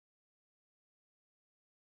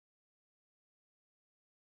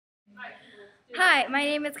Hi, my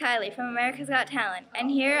name is Kylie from America's Got Talent, and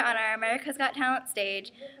here on our America's Got Talent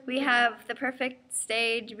stage, we have the perfect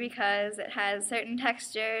stage because it has certain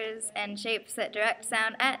textures and shapes that direct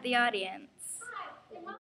sound at the audience.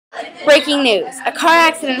 Breaking news. A car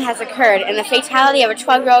accident has occurred and the fatality of a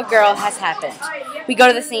 12-year-old girl has happened. We go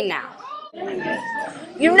to the scene now.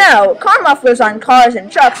 You know, car mufflers on cars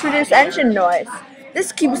and trucks reduce engine noise.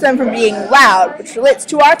 This keeps them from being loud, which relates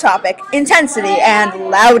to our topic, intensity and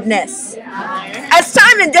loudness. As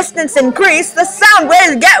time and distance increase, the sound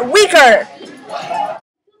waves get weaker.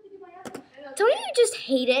 Don't you just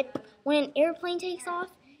hate it when an airplane takes off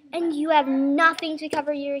and you have nothing to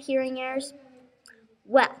cover your hearing errors?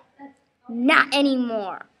 Well, not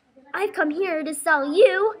anymore. I've come here to sell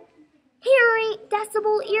you hearing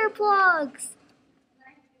decibel earplugs.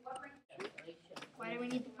 Why do we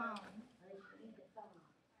need the phone?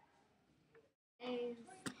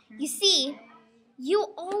 You see, you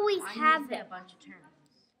always have them.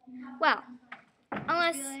 Well,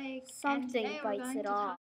 unless something bites it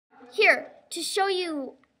off. Here, to show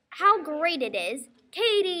you how great it is,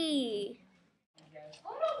 Katie.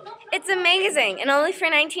 It's amazing and only for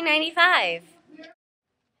 $19.95.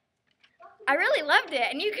 I really loved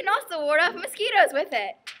it, and you can also ward off mosquitoes with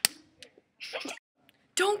it.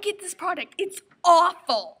 Don't get this product. It's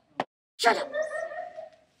awful. Shut up.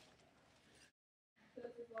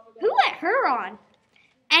 Who let her on?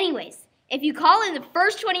 Anyways, if you call in the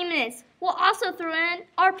first 20 minutes, we'll also throw in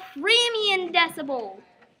our premium decibel.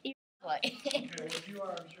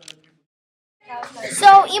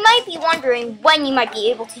 So you might be wondering when you might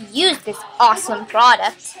be able to use this awesome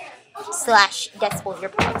product / decibel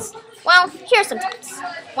earplugs. Well, here's some tips.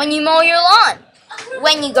 When you mow your lawn,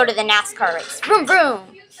 when you go to the NASCAR race, vroom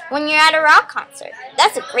vroom, when you're at a rock concert,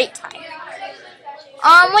 that's a great time.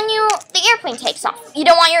 When the airplane takes off, you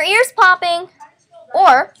don't want your ears popping,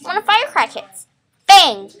 or when a firecracker hits,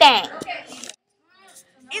 bang bang.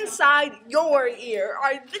 Inside your ear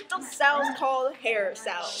are little cells called hair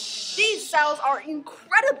cells. These cells are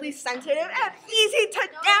incredibly sensitive and easy to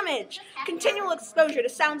damage. Continual exposure to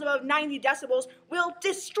sounds above 90 decibels will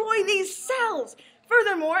destroy these cells.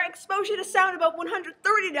 Furthermore, exposure to sound above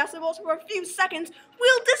 130 decibels for a few seconds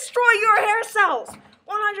will destroy your hair cells.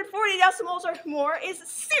 140 decibels or more is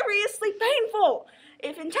seriously painful.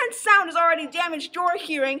 If intense sound has already damaged your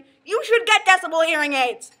hearing, you should get decibel hearing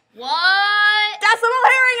aids. What? Decibel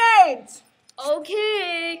hearing aids!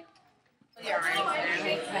 Okay.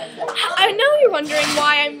 I know you're wondering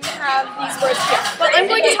why I have these words here, but I'm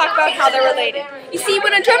going to talk about how they're related. You see,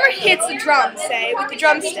 when a drummer hits a drum, say, with the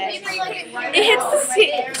drumstick, it hits the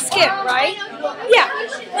skin, right? Yeah.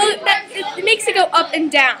 Well, it makes it go up and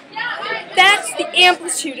down. That's the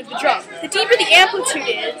amplitude of the drum. The deeper the amplitude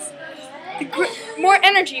is, the more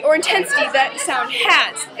energy or intensity that the sound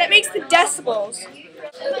has. That makes the decibels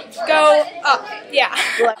go up. Yeah.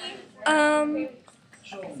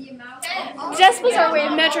 Decibels are a way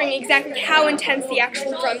of measuring exactly how intense the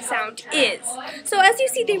actual drum sound is. So as you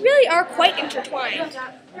see, they really are quite intertwined.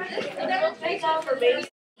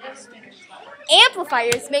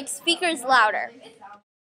 Amplifiers make speakers louder.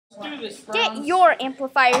 Get your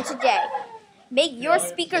amplifier today. Make your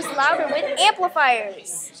speakers louder with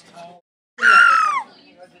amplifiers.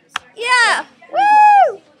 Yeah!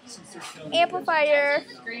 Woo! Amplifier.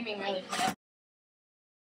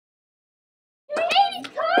 Katie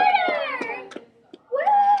Carter! Woo!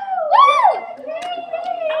 Woo!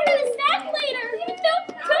 I'll have a snack later. No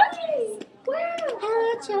cookies. Woo!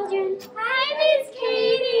 Hello, children. Hi, Miss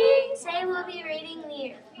Katie. Today we'll be rating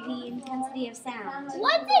the intensity of sound.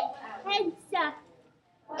 What's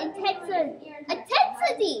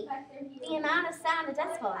intensity? The amount of sound a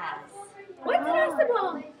decibel has. What's a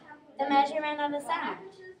decibel? The measurement of the sound.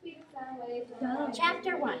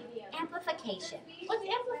 Chapter 1. Amplification. What's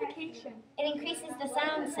amplification? It increases the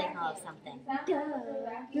sound signal of something.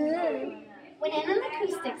 When in an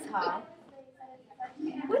acoustics hall.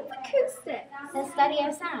 What's acoustics? The study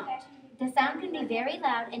of sound. The sound can be very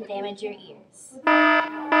loud and damage your ears.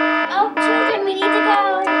 Oh, children, we need to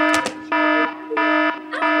go.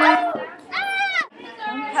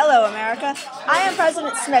 Hello, America. I am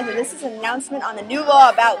President Smith, and this is an announcement on the new law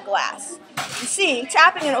about glass. You see,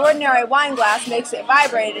 tapping an ordinary wine glass makes it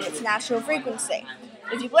vibrate at its natural frequency.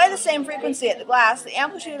 If you play the same frequency at the glass, the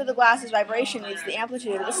amplitude of the glass's vibration meets the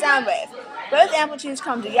amplitude of the sound wave. Both amplitudes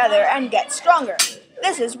come together and get stronger.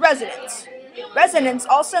 This is resonance. Resonance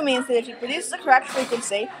also means that if you produce the correct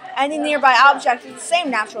frequency, any nearby object with the same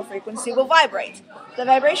natural frequency will vibrate. The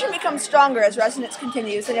vibration becomes stronger as resonance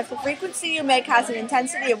continues, and if the frequency you make has an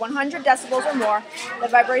intensity of 100 decibels or more, the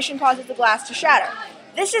vibration causes the glass to shatter.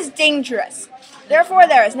 This is dangerous. Therefore,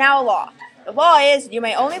 there is now a law. The law is you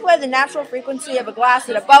may only play the natural frequency of a glass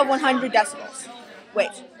at above 100 decibels.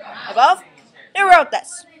 Wait, above? Who wrote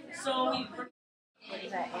this?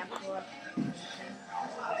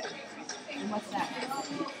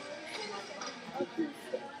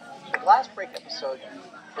 The glass break episode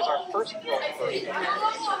is our first real version.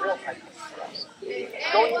 It's a real type of glass.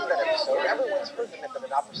 Going into that episode, everyone's heard the myth of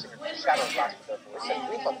an opera singer who shattered glass with their voice, and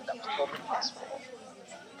we thought that was totally possible.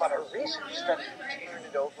 But our research study turned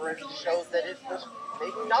it over and showed that it was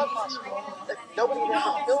maybe not possible. That nobody had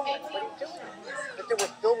ever filmed anybody doing it. That there were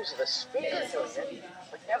films of a speaker doing it,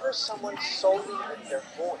 but never someone solely with their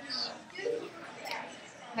voice.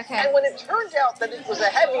 Okay. And when it turned out that it was a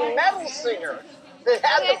heavy metal singer that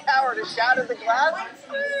had the power to shatter the glass,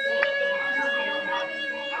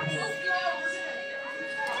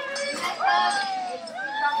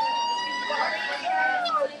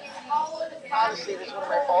 honestly, it is one of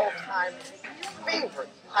my all-time favorite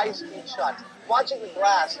high-speed shots. Watching the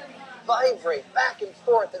glass vibrate back and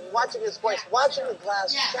forth and watching his voice, watching the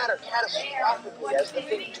glass shatter catastrophically as the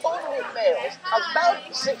thing totally fails.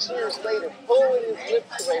 About 6 years later, pulling his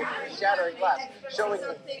lips away from the shattering glass, showing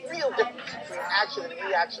the real difference between action and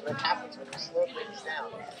reaction that happens when you slow things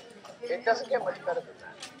down. It doesn't get much better than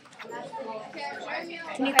that.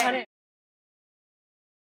 Can you cut it?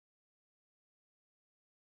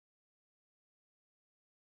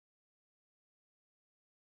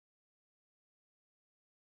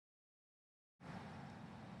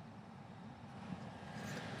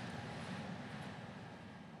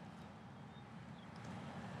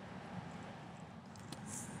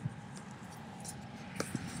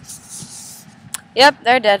 Yep,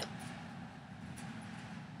 they're dead.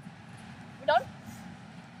 We're done?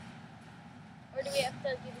 Or do we have to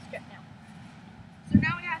do the script now? So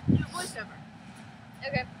now we have to do a voiceover.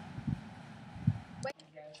 Okay.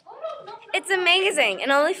 It's amazing,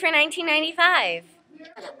 and only for $19.95.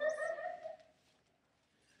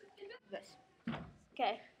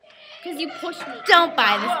 Okay. Because you pushed me. Don't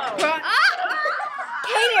buy this.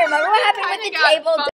 Katie, remember what happened with the table?